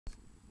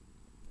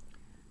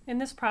In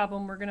this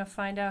problem, we're going to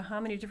find out how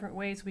many different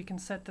ways we can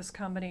set this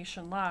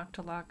combination lock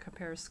to lock a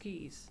pair of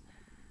skis.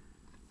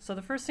 So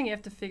the first thing you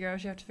have to figure out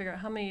is you have to figure out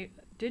how many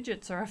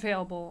digits are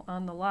available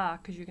on the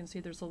lock, because you can see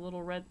there's a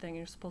little red thing and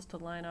you're supposed to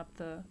line up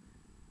the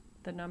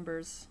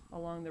numbers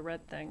along the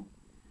red thing.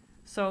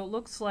 So it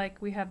looks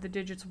like we have the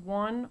digits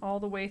 1 all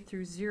the way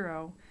through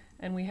 0,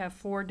 and we have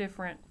 4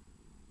 different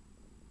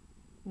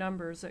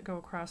numbers that go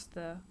across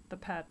the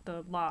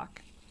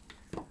lock.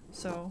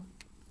 So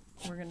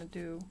we're going to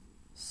do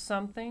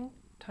something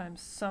times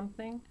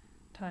something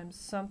times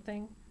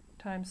something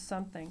times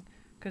something,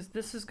 because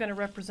this is going to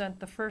represent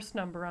the first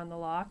number on the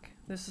lock,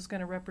 this is going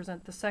to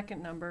represent the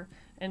second number,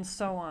 and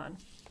so on.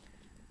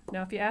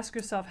 Now if you ask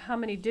yourself how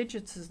many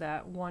digits is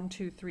that, 1,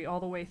 2, 3, all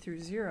the way through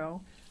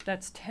 0,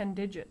 that's 10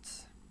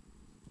 digits.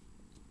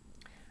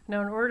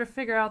 Now in order to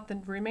figure out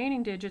the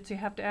remaining digits, you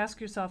have to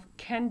ask yourself,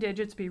 can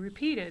digits be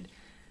repeated?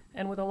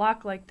 And with a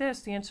lock like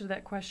this, the answer to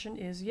that question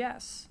is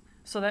yes.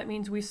 So that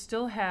means we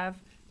still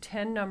have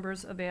 10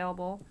 numbers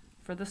available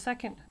for the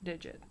second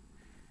digit,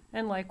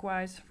 and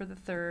likewise for the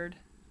third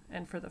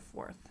and for the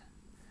fourth.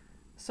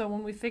 So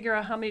when we figure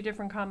out how many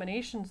different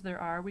combinations there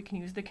are, we can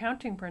use the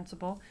counting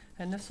principle,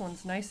 and this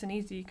one's nice and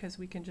easy because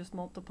we can just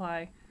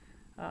multiplying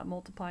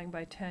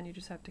by 10, you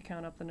just have to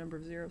count up the number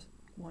of zeros.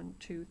 1,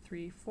 2,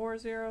 3, 4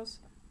 zeros,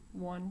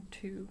 1,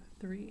 2,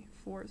 3,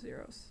 4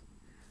 zeros.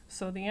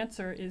 So the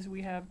answer is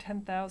we have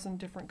 10,000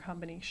 different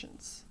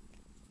combinations.